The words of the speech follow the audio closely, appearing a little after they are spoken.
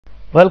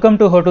Welcome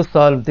to how to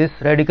solve this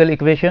radical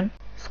equation.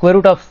 Square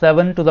root of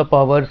 7 to the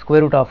power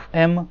square root of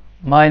m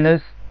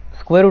minus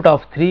square root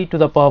of 3 to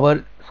the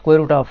power square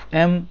root of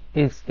m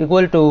is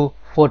equal to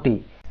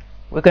 40.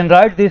 We can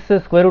write this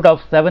square root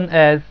of 7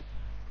 as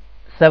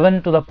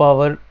 7 to the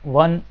power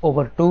 1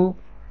 over 2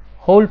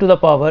 whole to the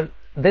power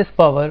this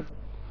power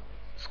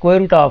square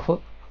root of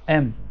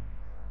m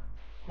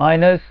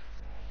minus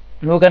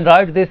we can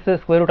write this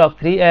square root of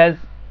 3 as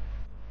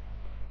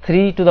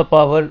 3 to the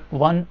power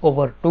 1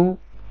 over 2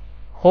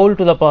 whole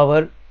to the power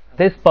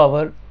this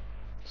power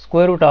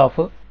square root of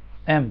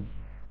m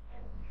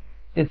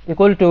is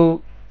equal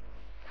to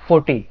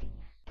 40.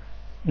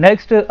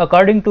 Next,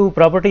 according to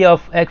property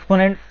of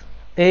exponents,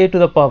 a to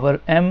the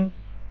power m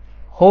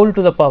whole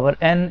to the power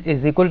n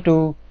is equal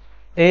to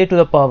a to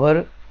the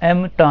power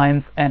m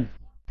times n.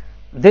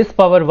 This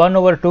power 1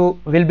 over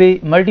 2 will be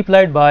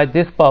multiplied by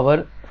this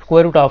power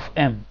square root of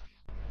m.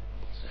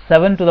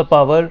 7 to the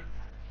power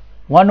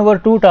 1 over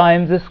 2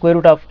 times square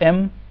root of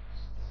m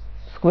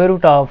square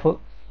root of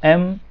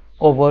m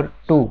over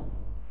 2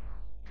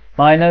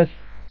 minus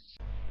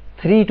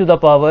 3 to the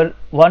power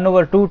 1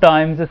 over 2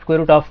 times square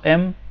root of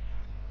m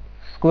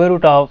square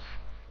root of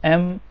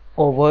m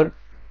over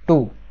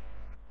 2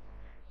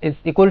 is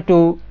equal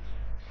to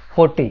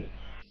 40.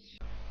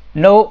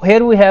 Now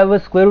here we have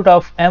square root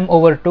of m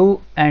over 2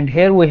 and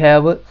here we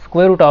have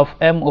square root of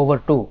m over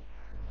 2.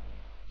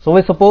 So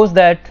we suppose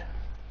that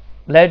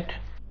let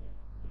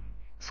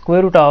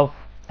square root of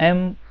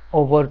m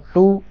over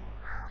 2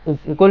 is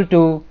equal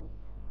to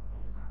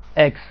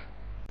x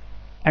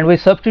and we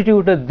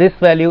substitute this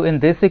value in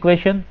this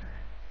equation,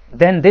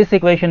 then this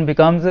equation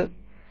becomes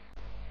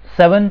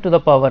 7 to the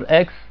power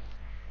x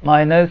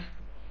minus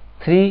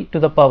 3 to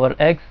the power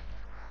x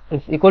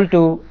is equal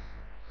to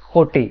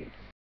 40.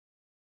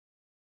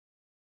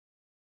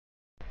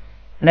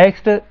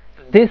 Next,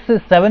 this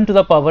 7 to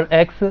the power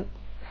x,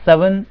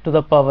 7 to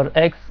the power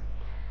x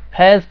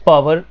has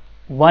power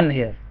 1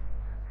 here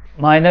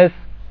minus,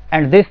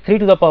 and this 3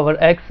 to the power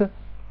x,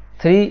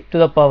 3 to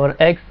the power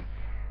x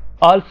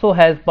also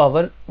has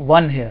power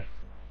 1 here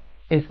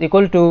is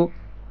equal to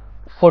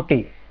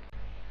 40,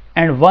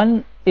 and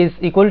 1 is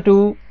equal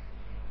to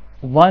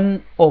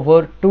 1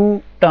 over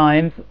 2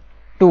 times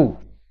 2.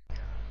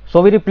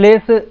 So we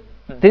replace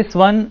this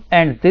one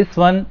and this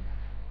one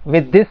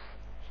with this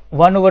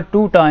 1 over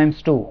 2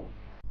 times 2.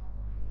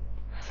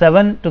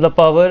 7 to the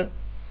power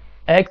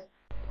x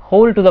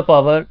whole to the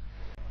power,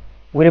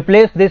 we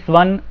replace this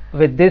one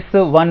with this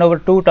 1 over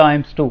 2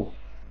 times 2.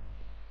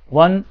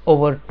 1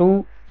 over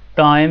 2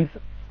 times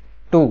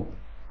 2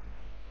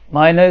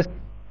 minus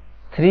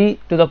 3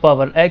 to the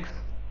power x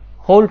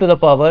whole to the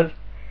power,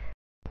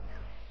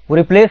 we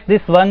replace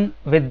this one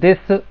with this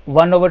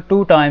 1 over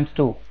 2 times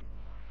 2.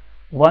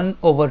 1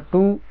 over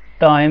 2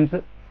 times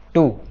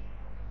 2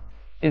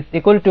 is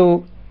equal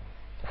to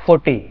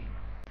 40.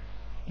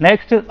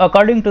 Next,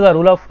 according to the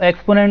rule of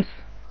exponents,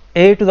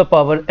 a to the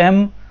power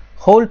m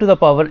whole to the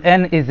power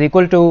n is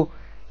equal to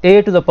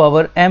a to the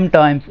power m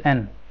times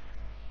n.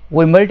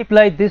 We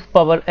multiply this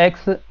power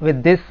x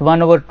with this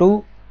 1 over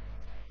 2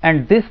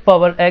 and this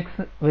power x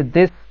with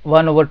this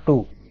 1 over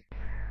 2.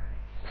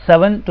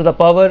 7 to the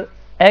power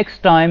x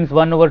times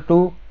 1 over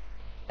 2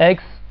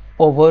 x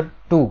over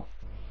 2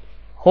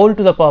 whole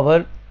to the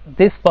power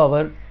this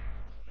power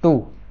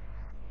 2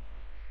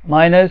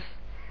 minus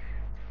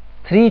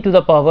 3 to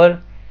the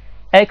power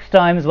x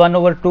times 1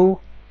 over 2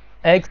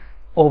 x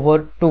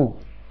over 2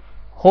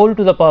 whole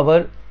to the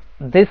power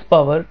this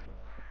power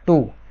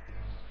 2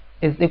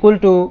 is equal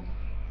to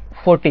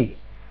 40.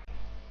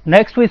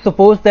 Next, we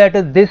suppose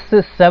that this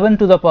 7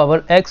 to the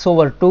power x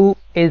over 2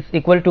 is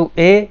equal to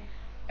a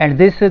and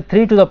this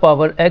 3 to the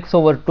power x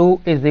over 2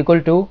 is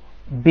equal to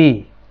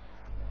b.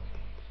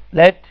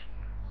 Let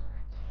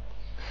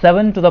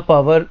 7 to the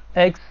power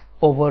x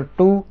over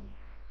 2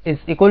 is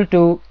equal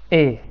to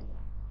a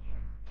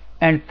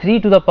and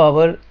 3 to the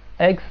power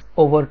x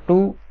over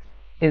 2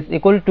 is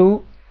equal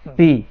to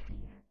b,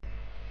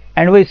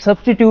 and we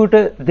substitute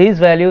these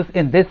values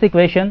in this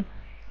equation,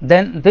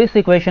 then this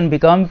equation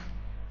becomes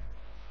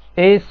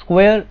a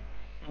square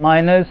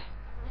minus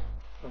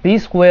b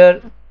square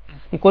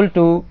is equal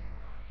to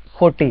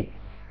 40.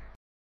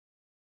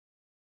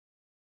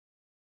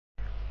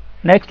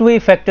 Next, we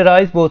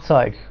factorize both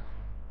sides.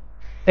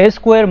 A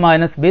square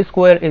minus b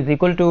square is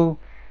equal to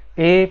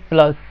a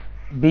plus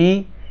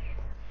b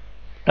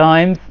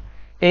times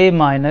a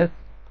minus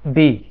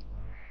b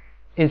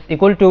is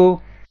equal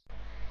to,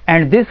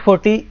 and this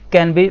 40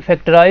 can be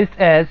factorized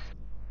as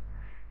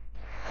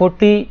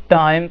 40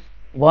 times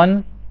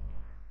 1,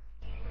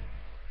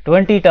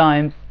 20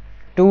 times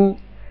 2,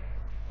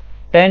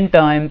 10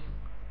 times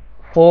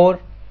 4,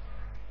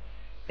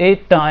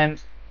 8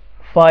 times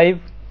 5,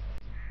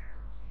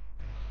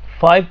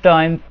 5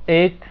 times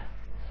 8,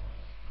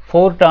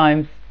 4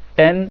 times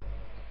 10,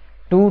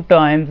 2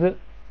 times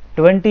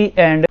 20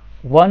 and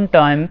 1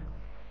 times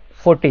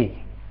 40.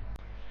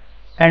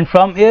 And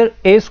from here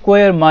a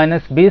square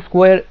minus b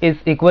square is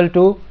equal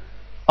to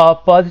a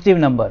positive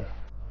number.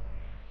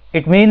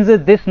 It means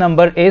this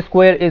number a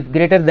square is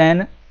greater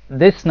than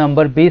this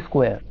number b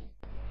square.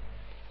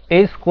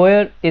 A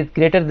square is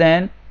greater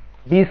than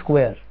b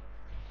square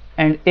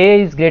and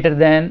a is greater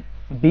than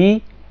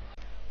b,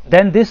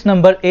 then this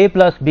number a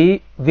plus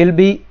b will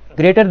be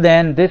greater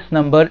than this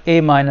number a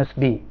minus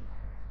b.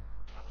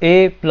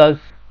 A plus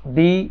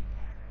b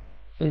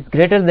is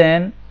greater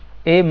than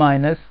a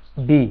minus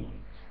b.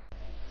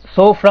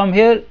 So from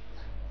here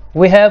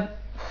we have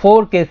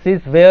 4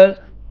 cases where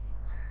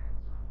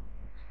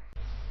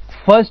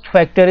first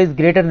factor is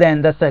greater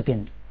than the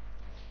second.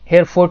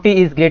 Here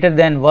 40 is greater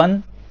than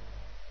 1,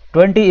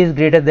 20 is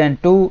greater than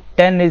 2,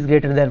 10 is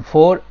greater than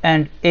 4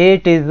 and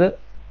 8 is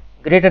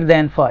greater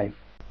than 5.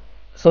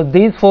 So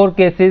these 4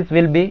 cases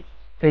will be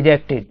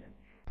rejected.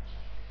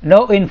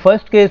 Now in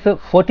first case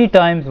 40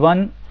 times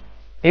 1,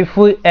 if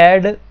we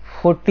add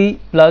 40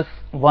 plus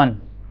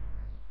 1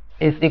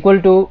 is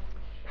equal to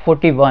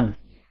 41,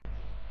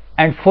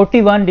 and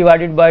 41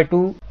 divided by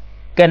 2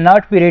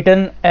 cannot be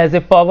written as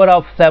a power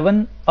of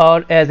 7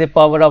 or as a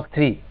power of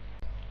 3.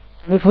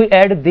 If we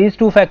add these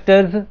two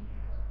factors,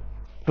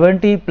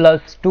 20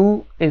 plus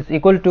 2 is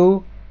equal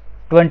to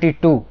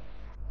 22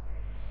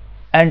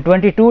 and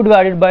 22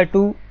 divided by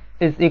 2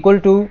 is equal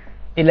to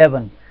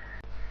 11.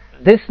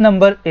 This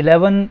number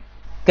 11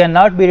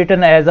 cannot be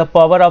written as a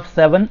power of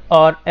 7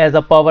 or as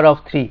a power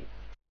of 3.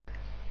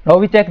 Now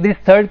we check this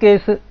third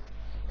case,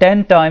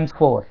 10 times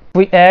 4.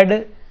 We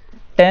add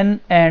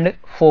 10 and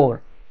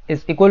 4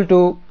 is equal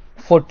to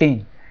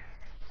 14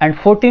 and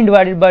 14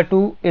 divided by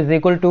 2 is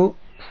equal to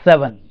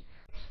 7.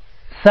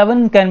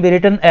 7 can be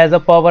written as a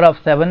power of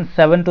 7,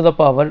 7 to the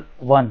power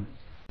 1.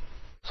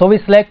 So we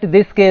select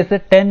this case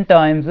 10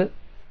 times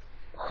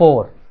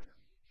 4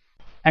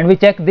 and we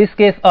check this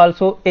case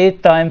also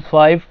 8 times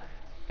 5.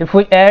 If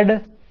we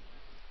add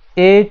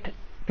 8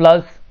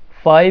 plus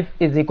 5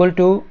 is equal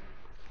to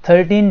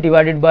 13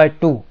 divided by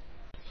 2.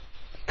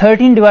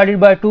 13 divided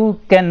by 2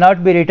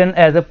 cannot be written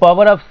as a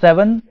power of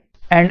 7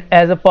 and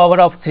as a power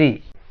of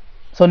 3.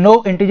 So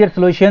no integer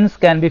solutions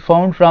can be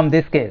found from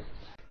this case.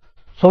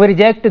 So we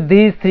reject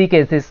these 3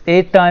 cases,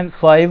 8 times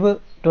 5,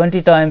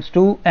 20 times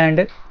 2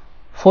 and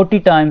 40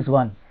 times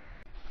 1.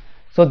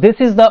 So this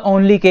is the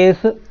only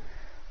case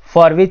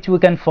for which we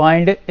can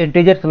find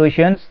integer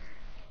solutions,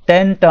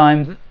 10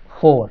 times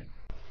 4.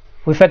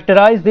 We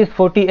factorize this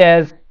 40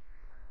 as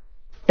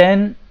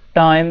 10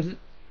 times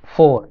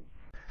 4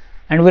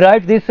 and we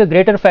write this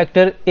greater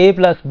factor a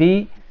plus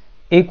b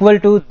equal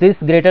to this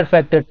greater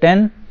factor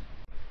 10,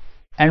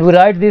 and we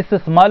write this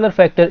smaller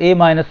factor a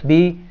minus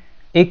b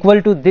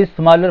equal to this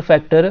smaller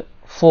factor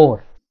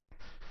 4.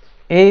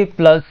 A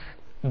plus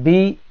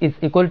b is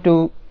equal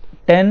to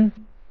 10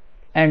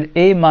 and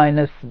a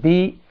minus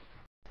b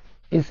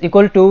is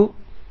equal to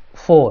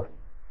 4,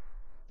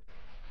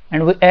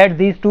 and we add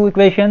these two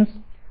equations,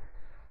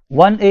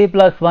 1a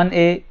plus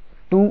 1a,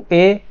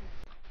 2a,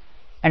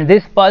 and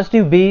this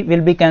positive b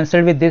will be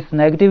cancelled with this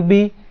negative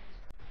b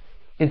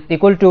is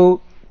equal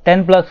to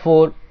 10 plus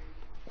 4,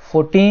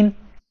 14,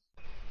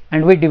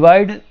 and we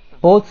divide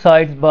both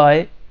sides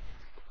by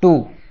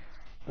 2.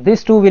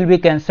 This 2 will be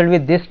cancelled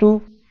with this 2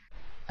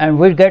 and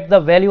we'll get the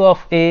value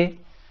of a,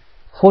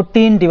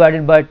 14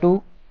 divided by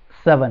 2,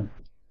 7,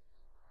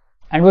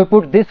 and we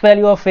put this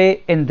value of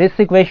a in this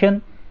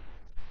equation.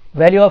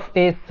 Value of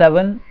a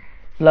 7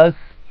 plus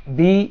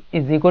b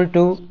is equal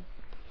to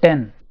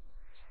 10.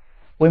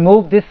 We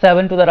move this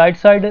 7 to the right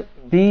side,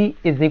 b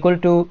is equal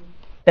to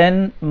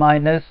 10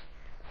 minus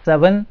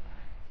 7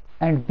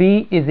 and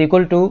b is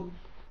equal to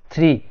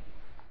 3.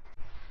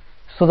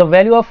 So the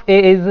value of a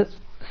is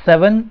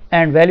 7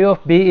 and value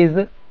of b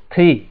is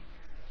 3.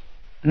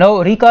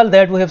 Now recall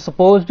that we have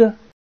supposed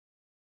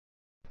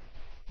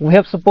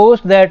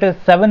that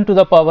 7 to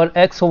the power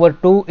x over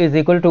 2 is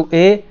equal to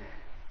a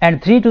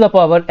and 3 to the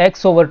power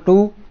x over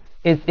 2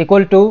 is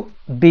equal to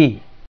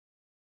b.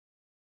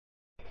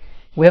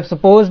 We have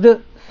supposed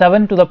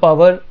 7 to the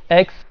power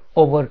x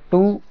over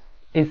 2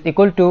 is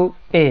equal to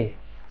a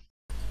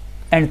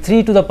and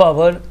 3 to the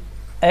power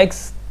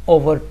x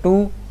over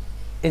 2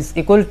 is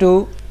equal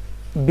to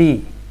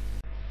b.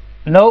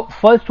 Now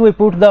first we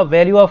put the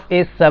value of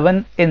a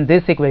 7 in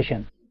this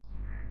equation.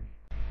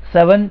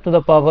 7 to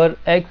the power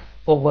x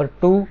over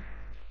 2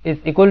 is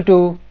equal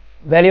to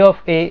value of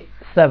a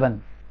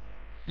 7,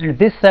 and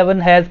this 7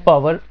 has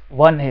power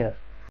 1 here.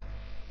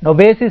 Now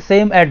base is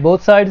same at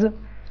both sides,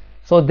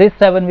 so this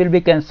 7 will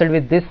be cancelled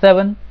with this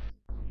 7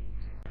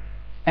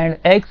 and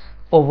x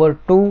over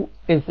 2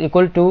 is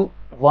equal to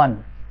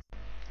 1,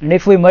 and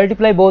if we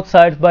multiply both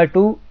sides by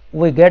 2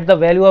 we get the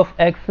value of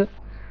x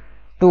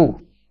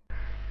 2.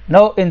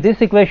 Now in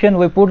this equation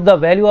we put the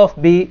value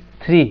of b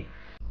 3.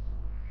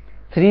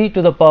 3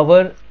 to the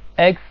power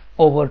x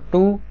over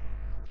 2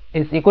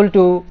 is equal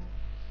to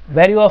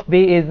value of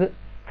b is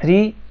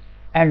 3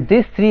 and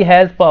this 3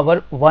 has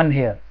power 1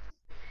 here,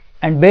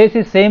 and base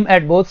is same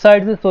at both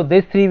sides, so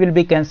this 3 will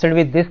be cancelled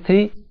with this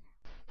 3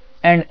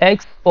 and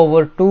x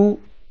over 2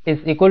 is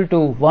equal to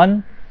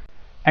 1,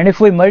 and if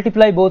we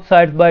multiply both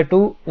sides by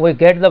 2 we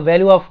get the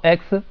value of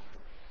x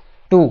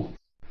 2.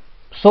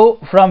 So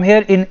from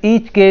here in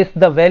each case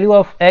the value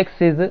of x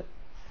is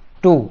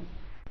 2.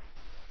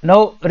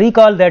 Now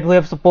recall that we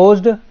have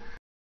supposed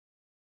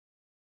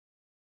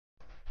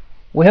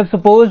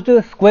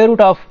square root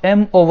of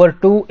m over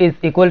 2 is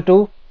equal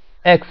to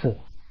x.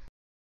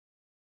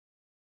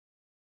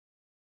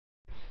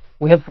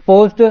 We have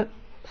supposed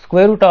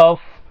square root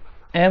of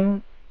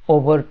m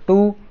over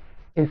 2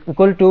 is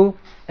equal to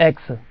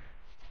x.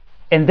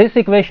 In this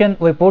equation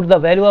we put the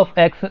value of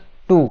x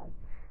 2.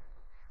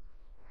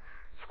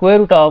 Square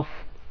root of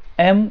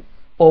m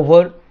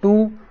over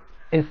 2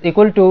 is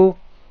equal to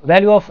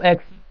value of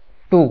x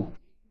 2,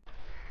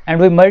 and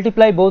we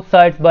multiply both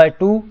sides by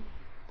 2.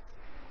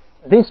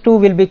 This 2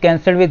 will be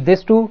cancelled with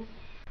this 2,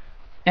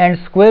 and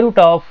square root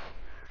of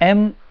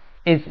m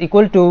is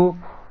equal to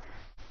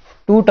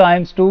 2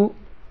 times 2,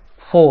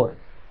 4,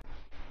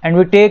 and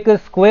we take a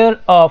square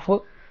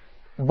of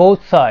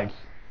both sides.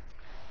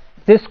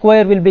 This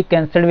square will be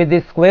cancelled with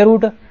this square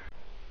root,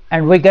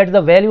 and we get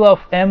the value of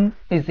m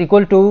is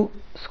equal to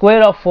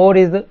square of 4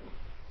 is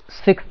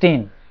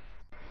 16.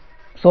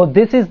 So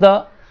this is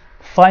the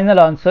final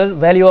answer,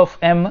 value of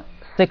m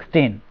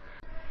 16.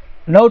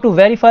 Now to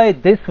verify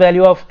this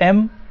value of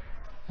m,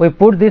 we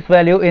put this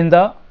value in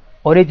the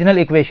original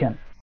equation.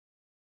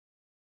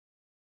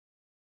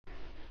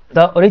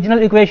 The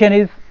original equation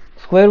is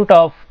square root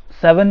of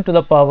 7 to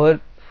the power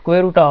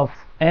square root of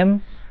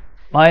m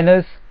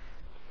minus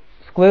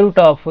square root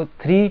of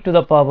 3 to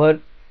the power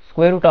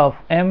square root of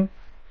m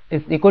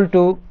is equal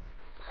to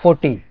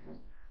 40.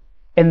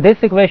 In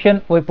this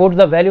equation we put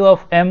the value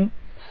of m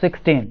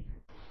 16.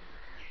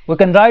 We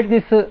can write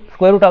this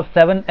square root of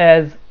 7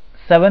 as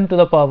 7 to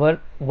the power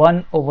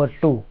 1 over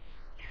 2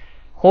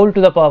 whole to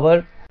the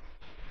power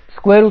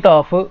square root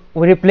of,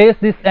 we replace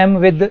this m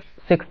with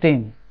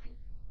 16,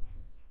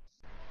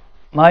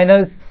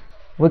 minus,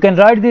 we can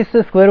write this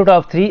square root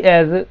of 3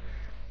 as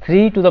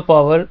 3 to the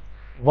power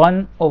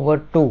 1 over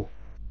 2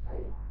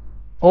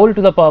 whole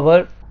to the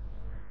power,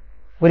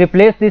 we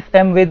replace this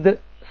m with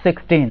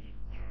 16,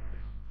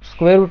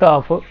 square root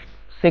of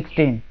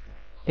 16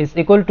 is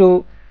equal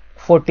to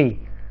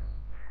 40.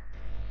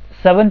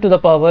 7 to the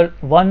power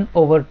 1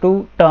 over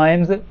 2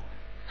 times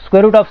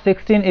square root of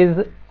 16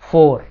 is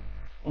 4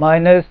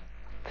 minus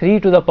 3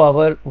 to the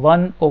power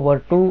 1 over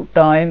 2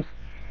 times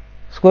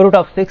square root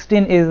of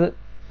 16 is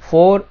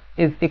 4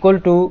 is equal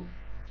to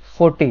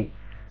 40.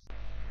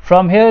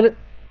 From here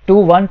 2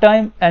 one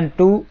time and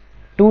 2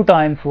 2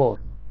 times 4,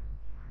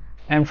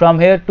 and from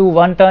here 2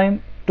 one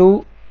time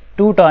 2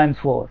 2 times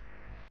 4.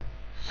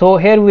 So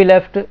here we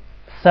left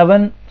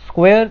 7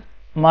 square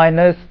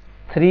minus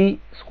 3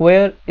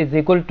 square is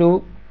equal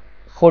to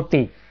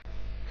 40.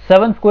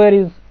 7 square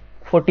is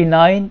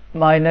 49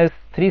 minus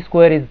 3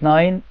 square is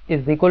 9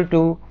 is equal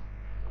to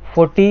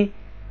 40,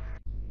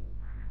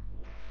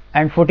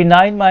 and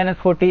 49 minus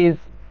 40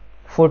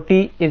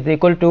 is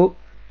equal to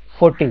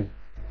 40.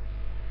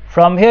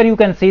 From here you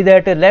can see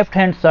that left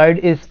hand side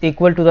is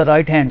equal to the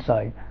right hand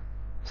side.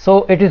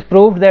 So it is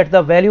proved that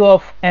the value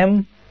of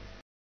m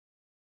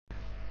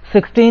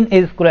 16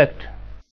 is correct.